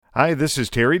Hi, this is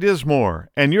Terry Dismore,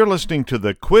 and you're listening to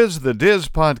the Quiz the Diz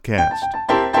podcast.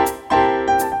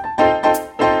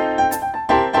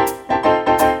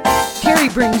 Terry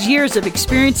brings years of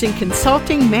experience in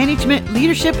consulting, management,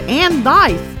 leadership, and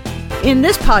life. In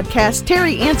this podcast,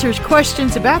 Terry answers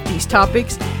questions about these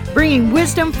topics, bringing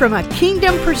wisdom from a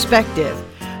kingdom perspective.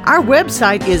 Our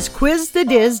website is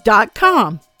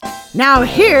quizthediz.com. Now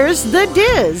here's the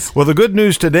Diz. Well, the good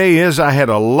news today is I had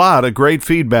a lot of great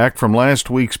feedback from last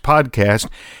week's podcast,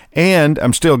 and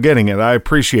I'm still getting it. I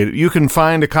appreciate it. You can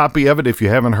find a copy of it if you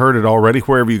haven't heard it already,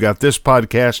 wherever you got this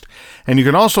podcast, and you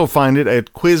can also find it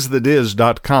at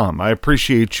quizthediz.com. I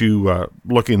appreciate you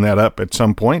looking that up at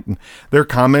some point. And there are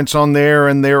comments on there,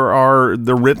 and there are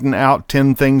the written out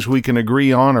 10 things we can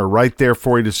agree on are right there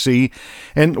for you to see.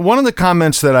 And one of the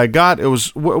comments that I got, it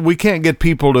was, we can't get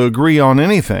people to agree on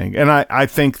anything. And I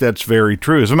think that's very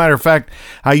true. As a matter of fact,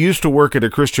 I used to work at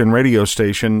a Christian radio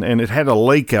station, and it had a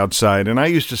lake outside. And I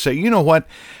used to say, you know what?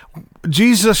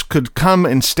 Jesus could come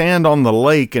and stand on the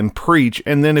lake and preach.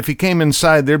 And then if he came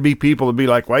inside, there'd be people that'd be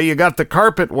like, well, you got the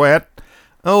carpet wet.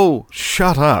 Oh,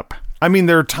 shut up. I mean,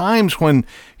 there are times when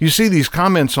you see these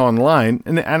comments online,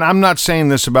 and I'm not saying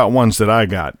this about ones that I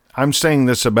got. I'm saying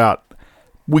this about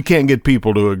we can't get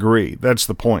people to agree. That's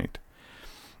the point.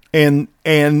 And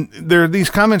there are these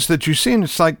comments that you see, and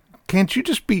it's like, can't you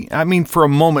just be, I mean, for a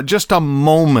moment, just a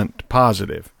moment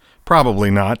positive?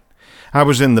 Probably not. I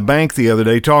was in the bank the other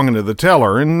day talking to the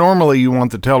teller, and normally you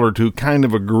want the teller to kind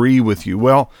of agree with you.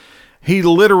 Well, he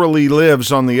literally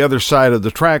lives on the other side of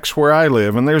the tracks where I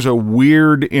live, and there's a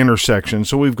weird intersection.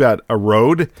 So we've got a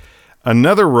road,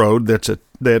 another road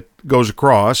that goes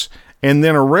across, and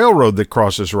then a railroad that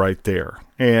crosses right there.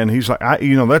 And he's like,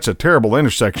 that's a terrible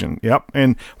intersection. Yep.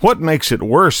 And what makes it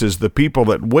worse is the people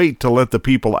that wait to let the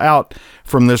people out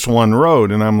from this one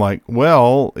road. And I'm like,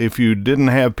 well, if you didn't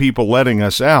have people letting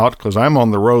us out, because I'm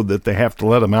on the road that they have to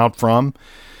let them out from,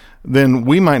 then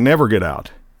we might never get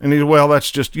out. And he's, well, that's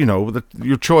just,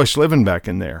 your choice living back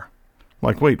in there. I'm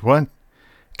like, wait, what?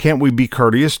 Can't we be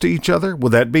courteous to each other?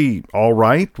 Would that be all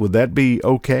right? Would that be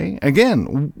okay?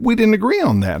 Again, we didn't agree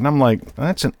on that. And I'm like,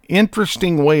 that's an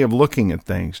interesting way of looking at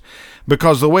things.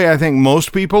 Because the way I think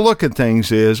most people look at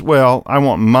things is, well, I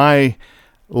want my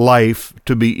life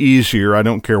to be easier. I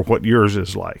don't care what yours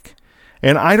is like.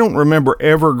 And I don't remember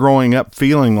ever growing up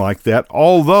feeling like that,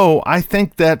 although I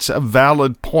think that's a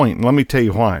valid point. Let me tell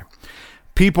you why.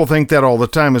 People think that all the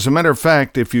time. As a matter of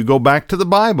fact, if you go back to the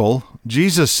Bible,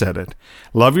 Jesus said it.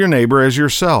 Love your neighbor as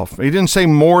yourself. He didn't say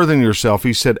more than yourself.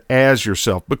 He said as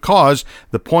yourself, because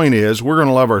the point is we're going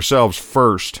to love ourselves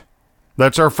first.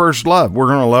 That's our first love. We're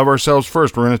going to love ourselves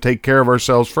first. We're going to take care of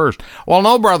ourselves first. Well,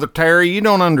 no, Brother Terry, you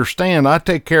don't understand. I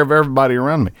take care of everybody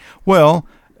around me. Well,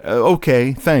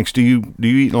 okay, thanks. Do you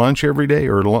eat lunch every day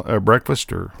or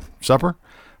breakfast or supper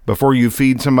before you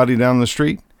feed somebody down the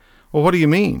street? Well, what do you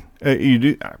mean? You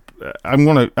do. I'm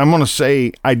gonna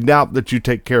say I doubt that you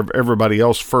take care of everybody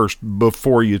else first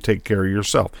before you take care of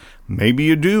yourself. Maybe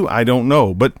you do. I don't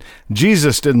know. But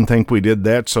Jesus didn't think we did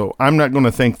that, so I'm not going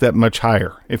to think that much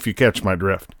higher. If you catch my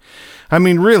drift. I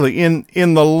mean, really, in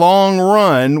the long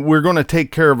run, we're going to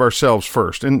take care of ourselves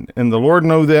first, and the Lord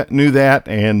knew that,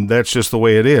 and that's just the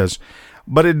way it is.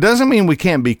 But it doesn't mean we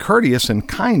can't be courteous and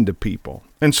kind to people.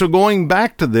 And so going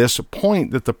back to this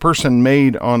point that the person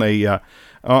made on a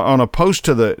post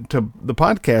to the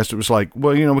podcast, it was like,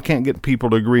 well, we can't get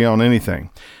people to agree on anything.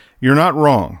 You're not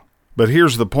wrong. But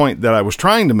here's the point that I was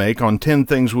trying to make on 10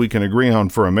 things we can agree on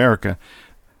for America.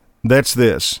 That's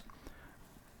this.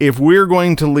 If we're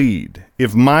going to lead,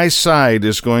 if my side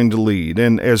is going to lead,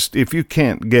 and if you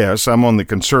can't guess, I'm on the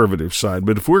conservative side,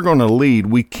 but if we're going to lead,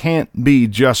 we can't be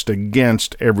just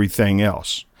against everything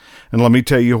else. And let me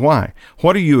tell you why.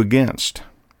 What are you against?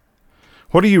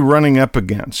 What are you running up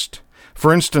against?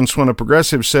 For instance, when a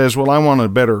progressive says, well, I want a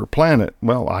better planet,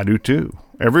 well, I do too.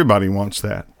 Everybody wants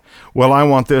that. Well, I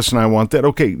want this and I want that.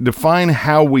 Okay, define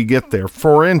how we get there.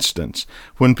 For instance,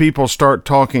 when people start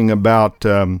talking about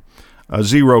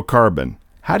zero carbon,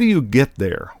 how do you get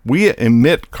there? We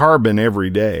emit carbon every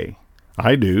day.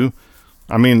 I do.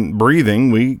 I mean,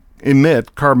 breathing, we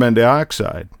emit carbon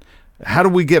dioxide. How do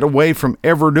we get away from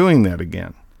ever doing that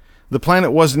again? The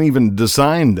planet wasn't even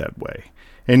designed that way.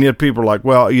 And yet people are like,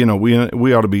 well,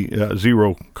 we ought to be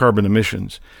zero carbon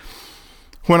emissions.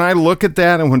 When I look at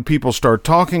that and when people start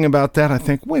talking about that, I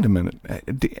think, wait a minute.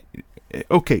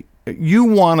 Okay, you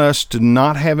want us to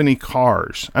not have any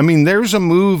cars. I mean, there's a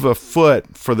move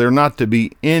afoot for there not to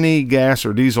be any gas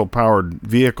or diesel powered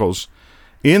vehicles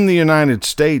in the United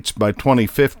States by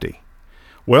 2050.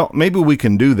 Well, maybe we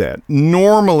can do that.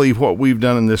 Normally, what we've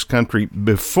done in this country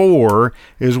before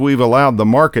is we've allowed the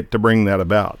market to bring that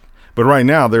about. But right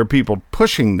now, there are people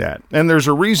pushing that, and there's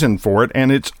a reason for it,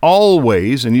 and it's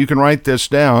always, and you can write this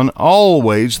down,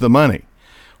 always the money.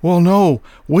 Well, no,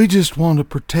 we just want to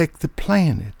protect the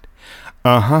planet.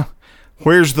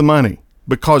 Where's the money?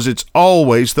 Because it's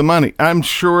always the money. I'm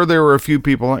sure there were a few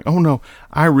people like, oh no,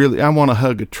 I want to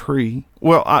hug a tree.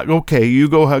 Well, okay, you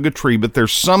go hug a tree, but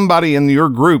there's somebody in your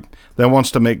group that wants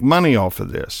to make money off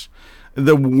of this.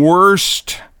 The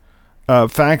worst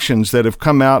factions that have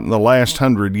come out in the last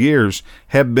 100 years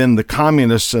have been the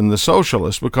communists and the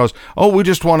socialists because, we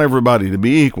just want everybody to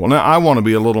be equal. Now, I want to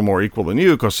be a little more equal than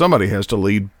you because somebody has to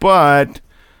lead, but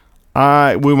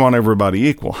we want everybody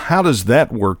equal. How does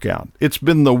that work out? It's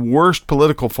been the worst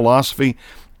political philosophy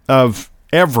of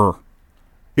ever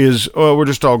is, we're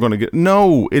just all going to get.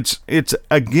 No, it's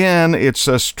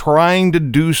us trying to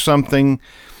do something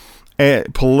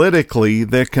politically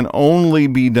that can only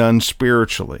be done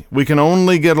spiritually. We can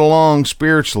only get along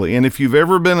spiritually. And if you've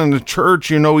ever been in a church,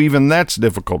 even that's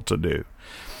difficult to do.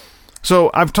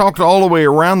 So I've talked all the way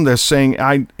around this saying,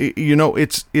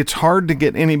 it's hard to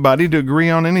get anybody to agree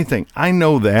on anything. I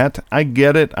know that. I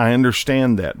get it. I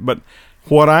understand that. But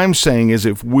what I'm saying is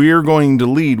if we're going to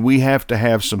lead, we have to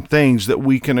have some things that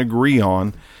we can agree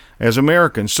on as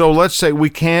Americans. So let's say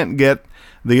we can't get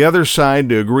the other side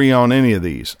to agree on any of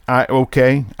these. I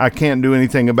can't do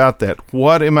anything about that.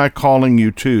 What am I calling you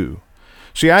to?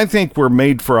 See, I think we're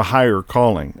made for a higher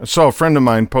calling. I saw a friend of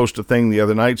mine post a thing the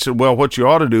other night, said, well, what you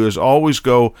ought to do is always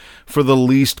go for the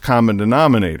least common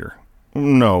denominator.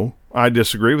 No, I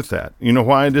disagree with that. You know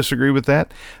why I disagree with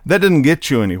that? That doesn't get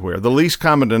you anywhere. The least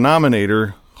common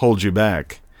denominator holds you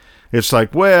back. It's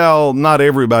like, well, not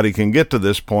everybody can get to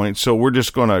this point, so we're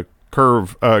just going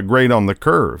to grade on the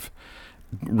curve.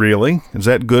 Really? Is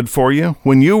that good for you?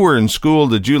 When you were in school,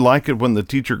 did you like it when the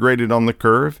teacher graded on the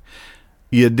curve?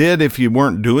 You did if you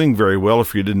weren't doing very well,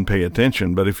 if you didn't pay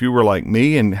attention. But if you were like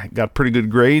me and got pretty good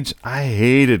grades, I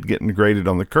hated getting graded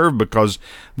on the curve because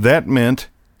that meant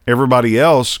everybody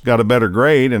else got a better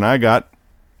grade and I got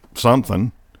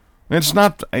something. It's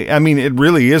not, it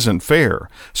really isn't fair.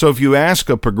 So if you ask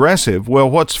a progressive, well,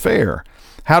 what's fair?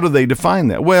 How do they define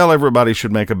that? Well, everybody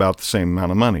should make about the same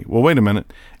amount of money. Well, wait a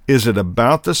minute. Is it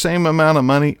about the same amount of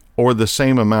money or the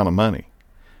same amount of money?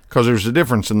 Because there's a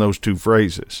difference in those two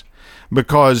phrases.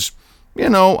 Because,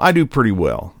 I do pretty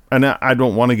well, and I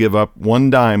don't want to give up one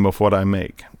dime of what I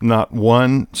make, not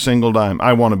one single dime.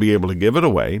 I want to be able to give it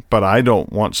away, but I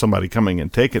don't want somebody coming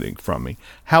and taking it from me.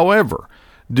 However,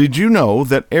 did you know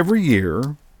that every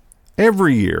year,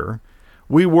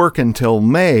 we work until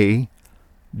May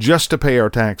just to pay our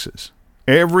taxes?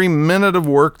 Every minute of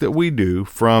work that we do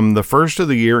from the first of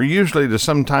the year, usually to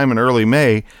sometime in early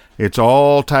May, it's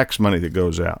all tax money that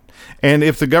goes out. And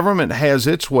if the government has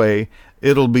its way,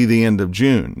 it'll be the end of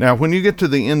June. Now, when you get to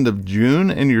the end of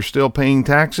June and you're still paying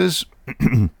taxes,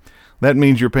 that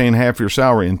means you're paying half your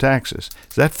salary in taxes.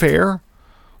 Is that fair?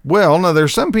 Well, now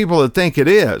there's some people that think it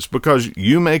is because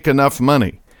you make enough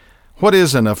money. What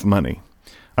is enough money?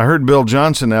 I heard Bill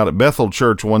Johnson out at Bethel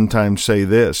Church one time say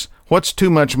this. What's too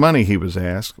much money, he was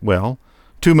asked. Well,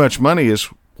 too much money is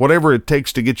whatever it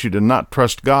takes to get you to not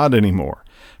trust God anymore.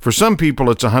 For some people,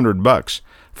 it's $100.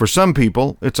 For some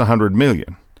people, it's 100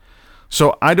 million.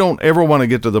 So I don't ever want to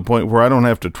get to the point where I don't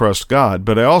have to trust God,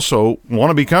 but I also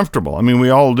want to be comfortable. We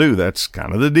all do. That's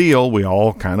kind of the deal. We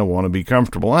all kind of want to be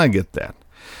comfortable. I get that.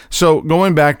 So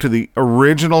going back to the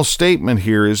original statement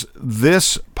here is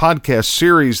this podcast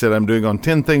series that I'm doing on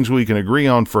 10 things we can agree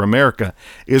on for America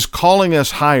is calling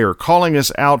us higher, calling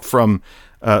us out from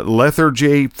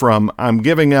lethargy, from I'm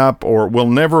giving up or we'll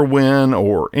never win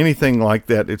or anything like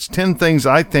that. It's 10 things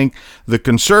I think the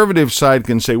conservative side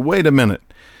can say, wait a minute,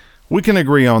 we can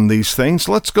agree on these things.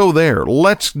 Let's go there.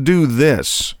 Let's do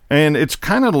this. And it's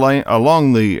kind of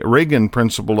along the Reagan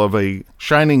principle of a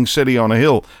shining city on a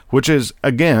hill, which is,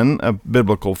 again, a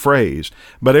biblical phrase.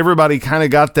 But everybody kind of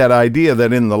got that idea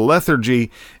that in the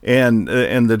lethargy and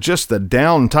just the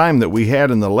downtime that we had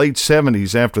in the late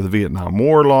 70s after the Vietnam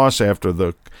War loss, after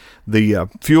the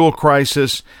fuel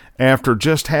crisis, after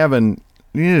just having...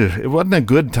 it wasn't a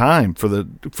good time for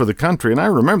the country. And I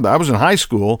remember that. I was in high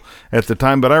school at the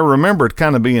time, but I remember it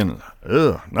kind of being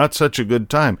not such a good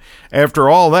time. After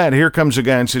all that, here comes a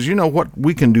guy and says, you know what,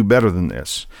 we can do better than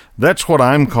this. That's what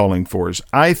I'm calling for, is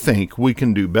I think we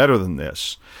can do better than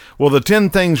this. Well, the 10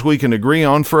 things we can agree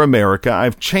on for America,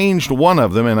 I've changed one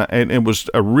of them, and it was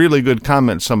a really good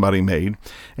comment somebody made,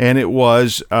 and it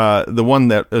was the one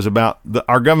that is about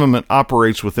our government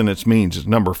operates within its means. It's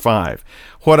number 5.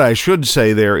 What I should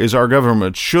say there is our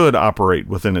government should operate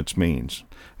within its means.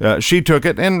 She took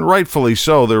it, and rightfully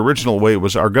so. The original way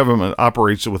was our government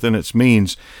operates within its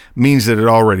means that it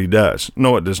already does.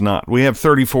 No, it does not. We have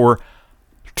 $34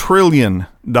 trillion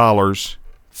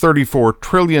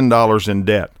in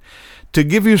debt. To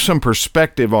give you some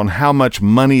perspective on how much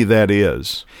money that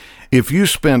is, if you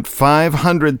spent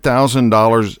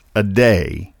 $500,000 a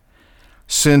day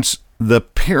since the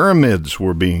pyramids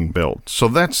were being built, so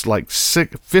that's like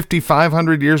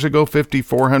 5,500 years ago,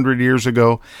 5,400 years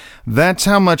ago, that's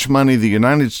how much money the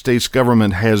United States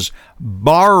government has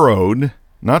borrowed,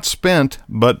 not spent,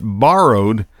 but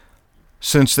borrowed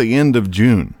since the end of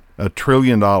June, $1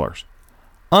 trillion.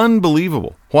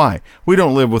 Unbelievable. Why? We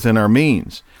don't live within our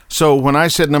means. So when I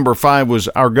said number 5 was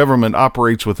our government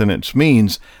operates within its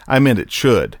means, I meant it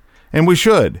should. And we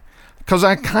should. Because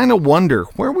I kind of wonder,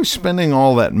 where are we spending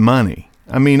all that money?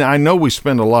 I mean, I know we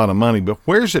spend a lot of money, but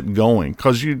where's it going?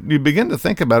 Because you begin to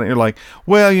think about it, and you're like,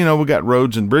 well, you know, we got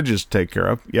roads and bridges to take care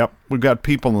of. Yep. We've got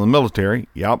people in the military.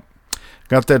 Yep.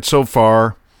 Got that so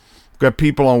far. Got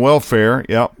people on welfare.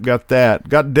 Yep. Got that.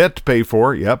 Got debt to pay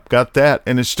for. Yep. Got that.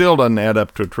 And it still doesn't add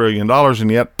up to $1 trillion,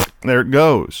 and yet there it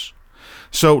goes.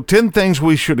 So 10 things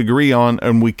we should agree on,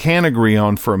 and we can agree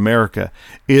on for America,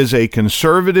 is a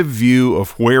conservative view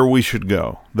of where we should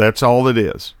go. That's all it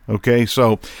is. Okay,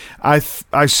 so I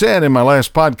said in my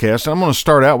last podcast, I'm going to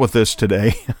start out with this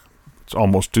today. It's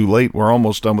almost too late. We're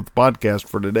almost done with the podcast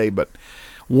for today. But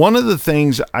one of the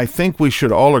things I think we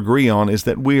should all agree on is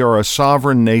that we are a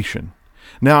sovereign nation.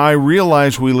 Now, I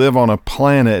realize we live on a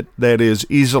planet that is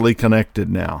easily connected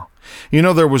now. You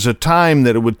know, there was a time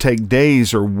that it would take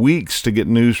days or weeks to get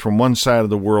news from one side of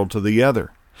the world to the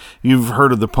other. You've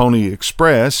heard of the Pony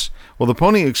Express. Well, the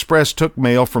Pony Express took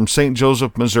mail from St.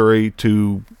 Joseph, Missouri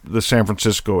to the San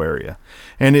Francisco area.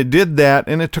 And it did that,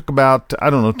 and it took about,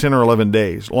 10 or 11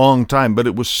 days. Long time, but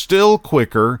it was still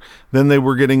quicker than they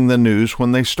were getting the news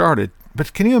when they started.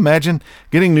 But can you imagine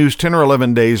getting news 10 or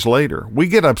 11 days later? We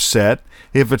get upset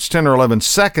if it's 10 or 11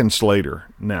 seconds later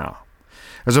now.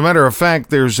 As a matter of fact,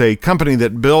 there's a company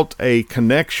that built a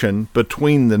connection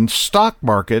between the stock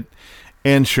market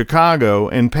and Chicago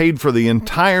and paid for the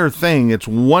entire thing. It's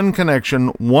one connection,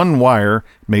 one wire,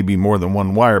 maybe more than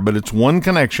one wire, but it's one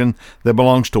connection that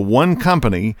belongs to one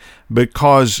company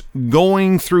because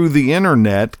going through the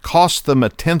internet cost them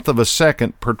 1/10 of a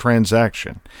second per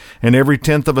transaction. And every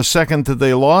 1/10 of a second that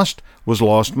they lost was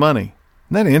lost money.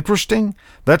 Isn't that interesting?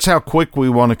 That's how quick we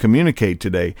want to communicate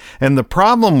today. And the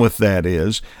problem with that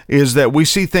is that we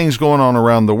see things going on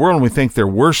around the world and we think they're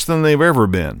worse than they've ever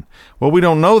been. Well, we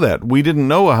don't know that. We didn't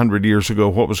know 100 years ago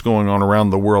what was going on around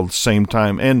the world at the same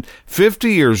time. And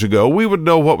 50 years ago, we would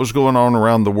know what was going on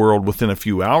around the world within a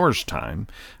few hours' time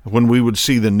when we would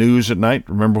see the news at night.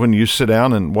 Remember when you sit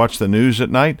down and watch the news at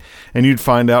night and you'd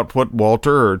find out what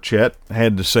Walter or Chet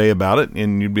had to say about it,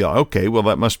 and you'd be like, okay, well,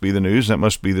 that must be the news. That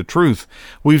must be the truth.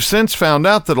 We've since found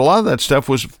out that a lot of that stuff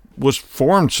was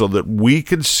formed so that we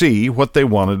could see what they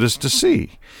wanted us to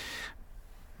see.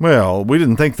 Well, we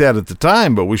didn't think that at the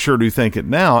time, but we sure do think it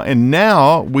now. And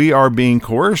now we are being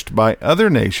coerced by other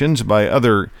nations, by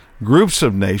other groups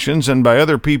of nations, and by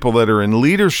other people that are in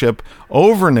leadership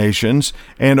over nations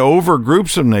and over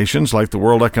groups of nations like the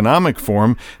World Economic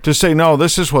Forum to say, no,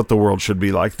 this is what the world should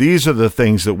be like. These are the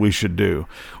things that we should do.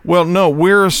 Well, no,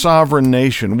 we're a sovereign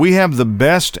nation. We have the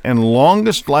best and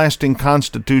longest lasting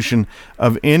constitution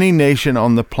of any nation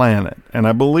on the planet. And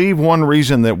I believe one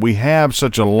reason that we have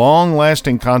such a long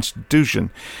lasting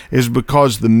constitution is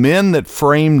because the men that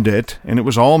framed it, and it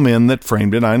was all men that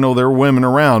framed it. I know there were women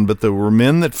around, but there were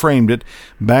men that framed it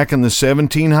back in the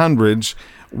 1700s,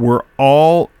 were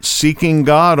all seeking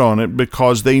God on it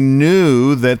because they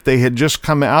knew that they had just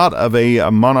come out of a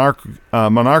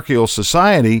monarchical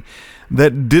society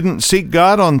that didn't seek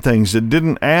God on things, that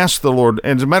didn't ask the Lord.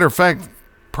 And as a matter of fact,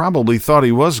 probably thought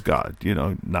he was God. You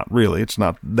know, not really. It's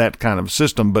not that kind of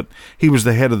system, but he was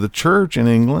the head of the church in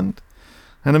England.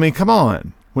 And I mean, come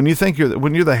on. When you think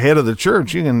when you're the head of the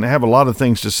church, you can have a lot of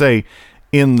things to say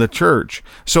in the church.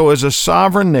 So as a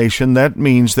sovereign nation, that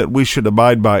means that we should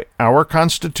abide by our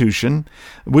Constitution.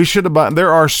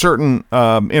 There are certain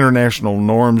international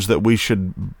norms that we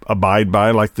should abide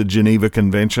by, like the Geneva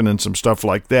Convention and some stuff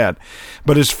like that.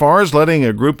 But as far as letting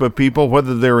a group of people,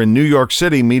 whether they're in New York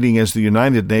City meeting as the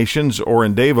United Nations, or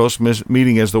in Davos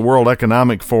meeting as the World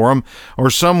Economic Forum, or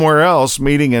somewhere else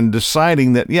meeting and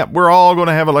deciding that, we're all going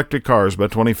to have electric cars by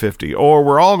 2050, or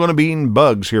we're all going to be eating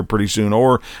bugs here pretty soon,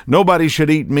 or nobody should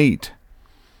eat meat.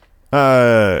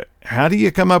 How do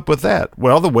you come up with that?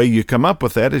 Well, the way you come up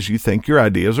with that is you think your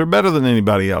ideas are better than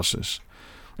anybody else's.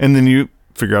 And then you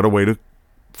figure out a way to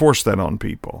force that on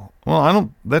people.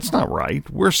 Well, that's not right.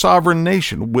 We're a sovereign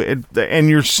nation. And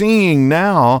you're seeing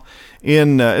now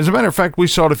as a matter of fact, we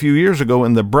saw it a few years ago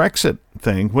in the Brexit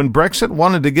thing. When Brexit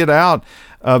wanted to get out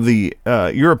of the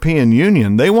European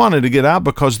Union, they wanted to get out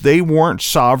because they weren't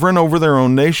sovereign over their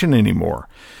own nation anymore.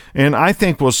 And I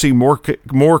think we'll see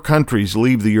more countries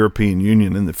leave the European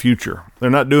Union in the future. They're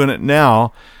not doing it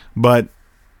now, but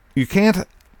you can't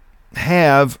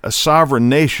have a sovereign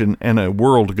nation and a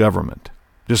world government.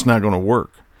 Just not going to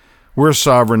work. We're a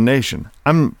sovereign nation.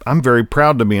 I'm very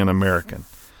proud to be an American.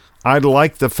 I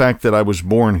like the fact that I was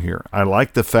born here. I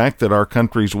like the fact that our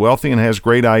country's wealthy and has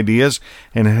great ideas,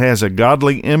 and it has a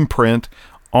godly imprint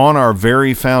on our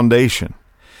very foundation.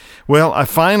 Well, I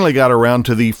finally got around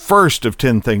to the first of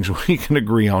 10 things we can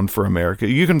agree on for America.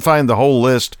 You can find the whole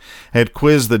list at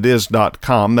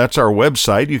quizthediz.com. That's our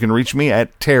website. You can reach me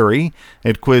at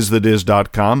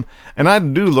terry@quizthediz.com. And I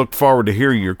do look forward to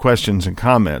hearing your questions and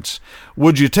comments.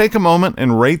 Would you take a moment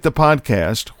and rate the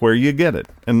podcast where you get it?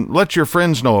 And let your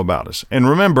friends know about us. And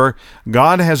remember,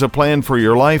 God has a plan for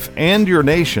your life and your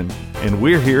nation, and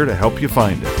we're here to help you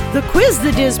find it. The Quiz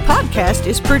the Diz podcast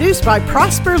is produced by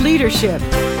Prosper Leadership.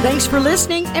 Thanks for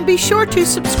listening, and be sure to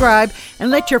subscribe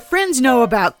and let your friends know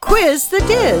about Quiz the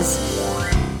Diz.